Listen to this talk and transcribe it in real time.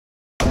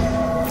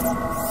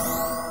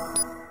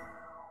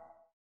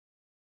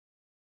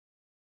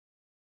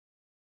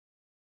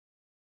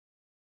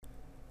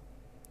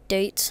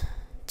Date,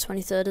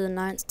 23rd of the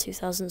 9th,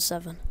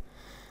 2007.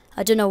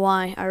 I don't know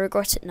why, I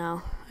regret it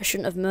now. I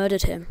shouldn't have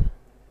murdered him.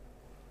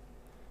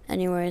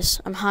 Anyways,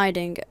 I'm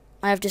hiding.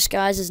 I have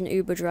disguised as an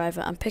Uber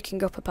driver. I'm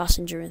picking up a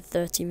passenger in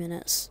 30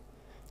 minutes.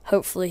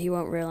 Hopefully he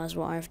won't realise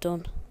what I've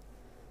done.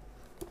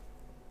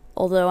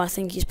 Although I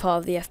think he's part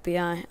of the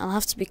FBI, I'll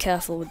have to be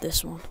careful with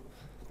this one.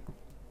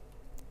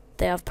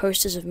 They have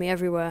posters of me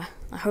everywhere.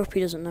 I hope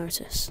he doesn't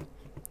notice.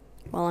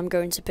 Well, I'm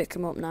going to pick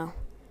him up now.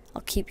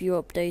 I'll keep you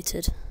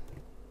updated.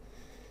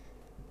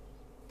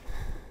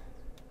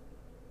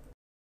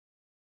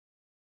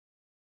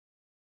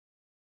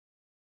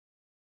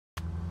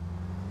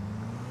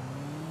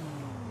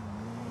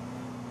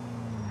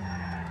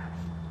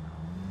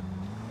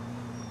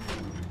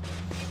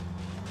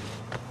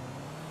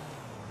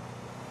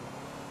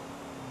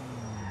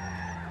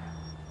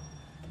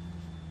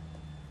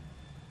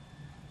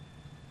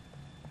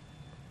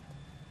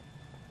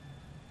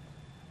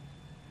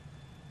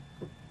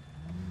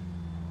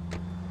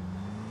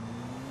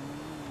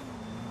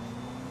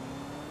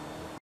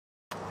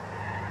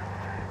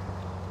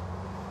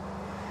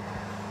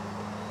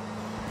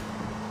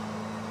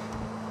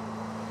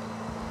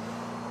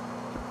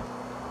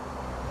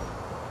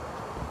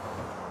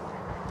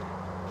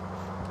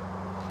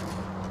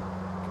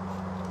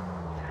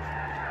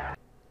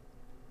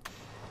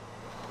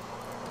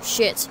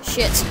 Shit.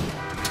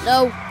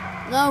 No.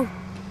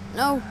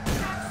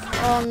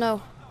 Oh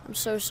no. I'm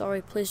so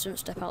sorry. Please don't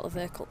step out of the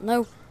vehicle.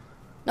 No,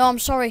 I'm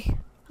sorry.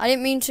 I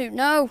didn't mean to.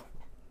 No.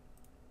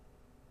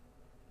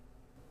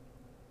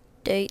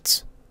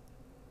 Date,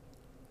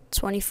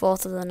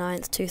 24th of the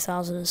 9th,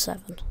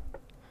 2007.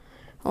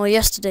 Well,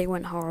 yesterday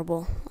went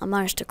horrible. I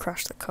managed to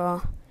crash the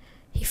car.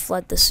 He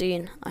fled the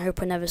scene. I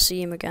hope I never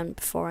see him again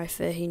before I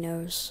fear he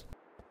knows.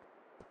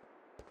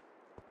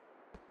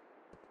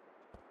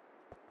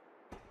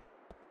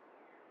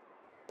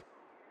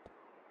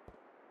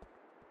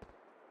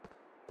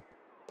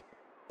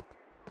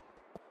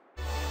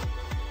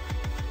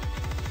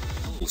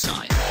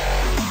 Side.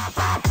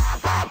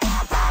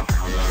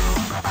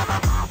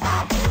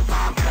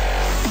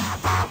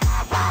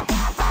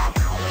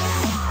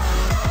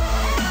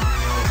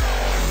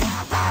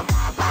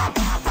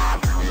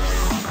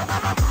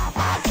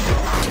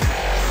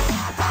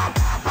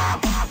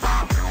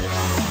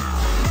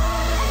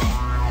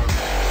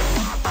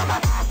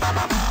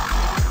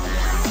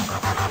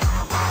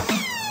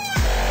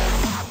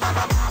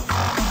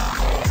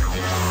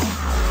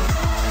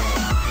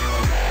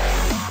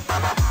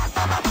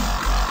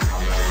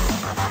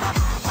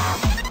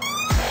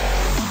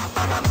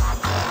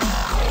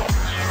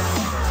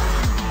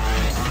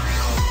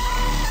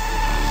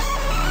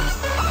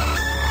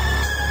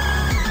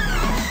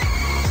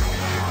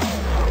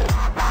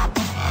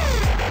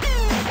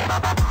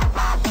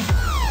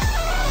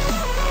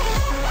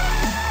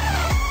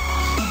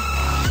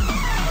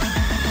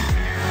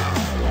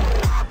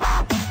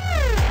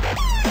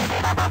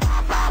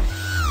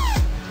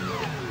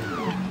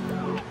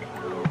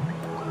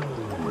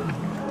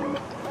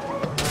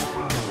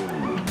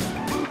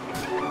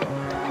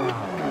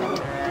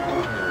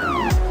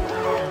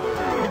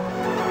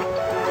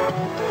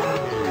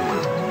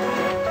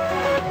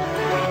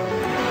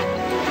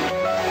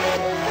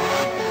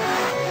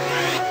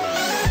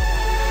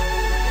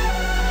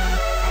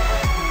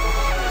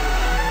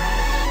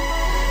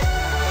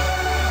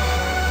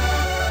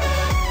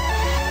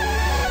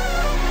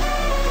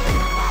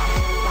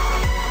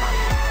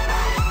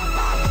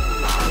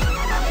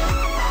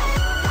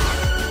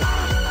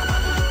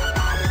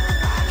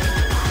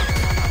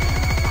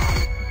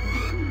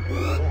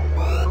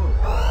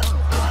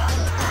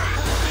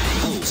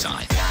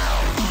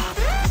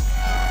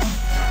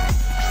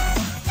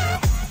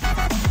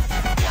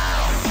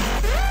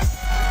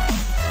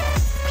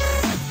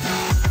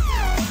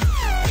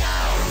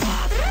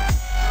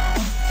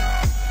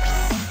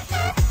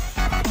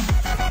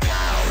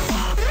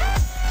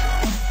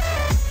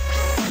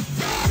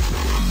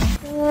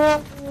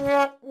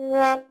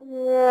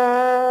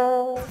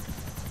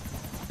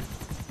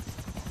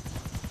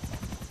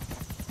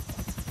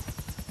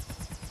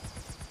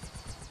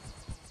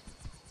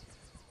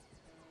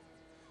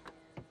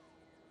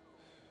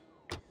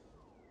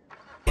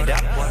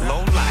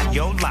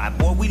 Yo, live,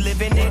 boy, we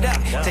living it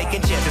up.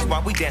 Taking chances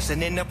while we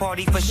dancing in the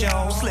party for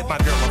show. Slip my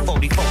girl a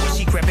 44 when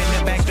she crept in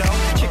the back door.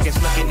 Chickens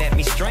looking at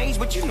me strange,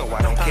 but you know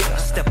I don't care.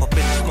 Step up in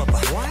the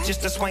smother,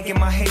 just a swank in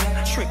my hair.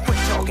 Trick, quick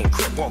talking,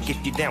 crip walk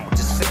if you down with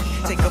the set.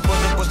 Take a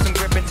bullet with some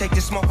grip and take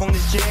the smoke on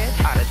this jet.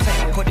 Out of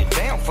town, put it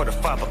down for the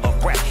father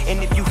of rap.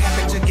 And if you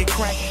happen to get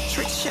cracked,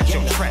 trick, shut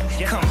your trap.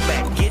 Come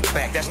back, get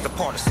back, that's the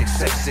part of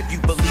success. If you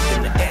believe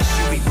in the S,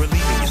 you be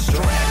relieving your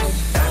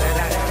stress. Da da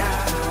da da da,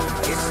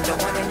 it's the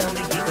one and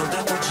only Eagle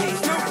Double G.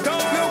 Snoop Dogg.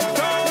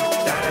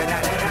 Da da da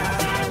da da,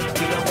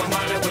 you know I'm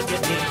on it with the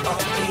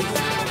D.O.E.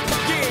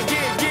 Yeah.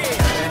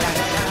 Da da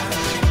da da,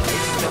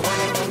 it's the one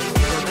and only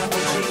Eagle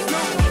Double G.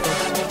 Eagle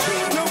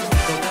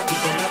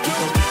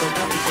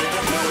Double G.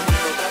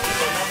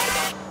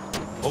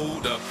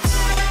 Hold up.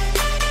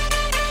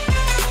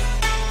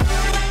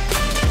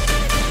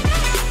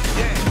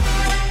 Yeah.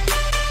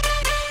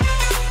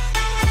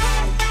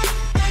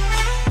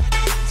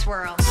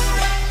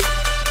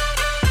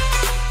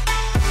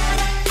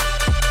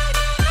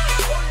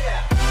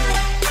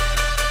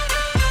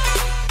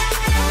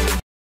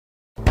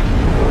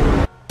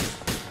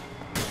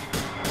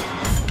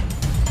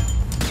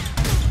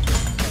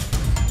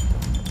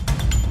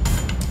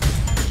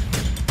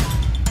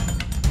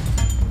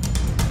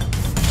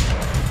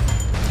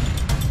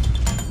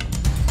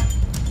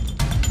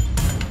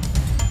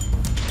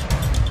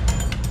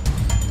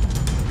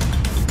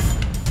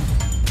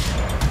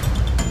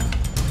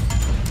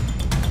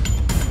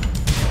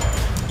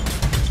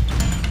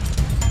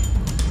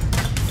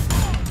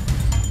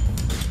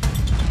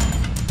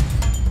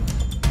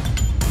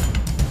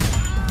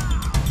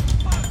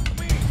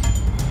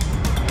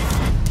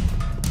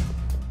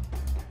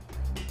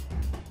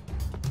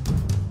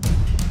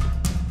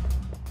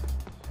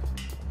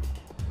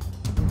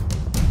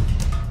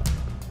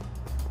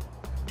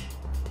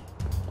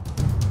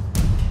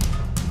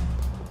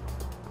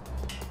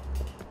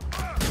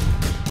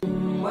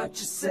 what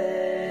you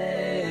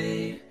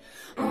say.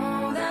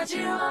 That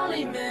you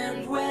only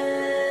meant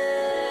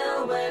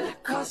well, well,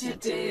 'cause you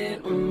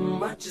did,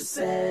 what you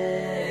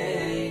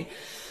say.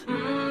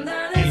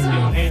 That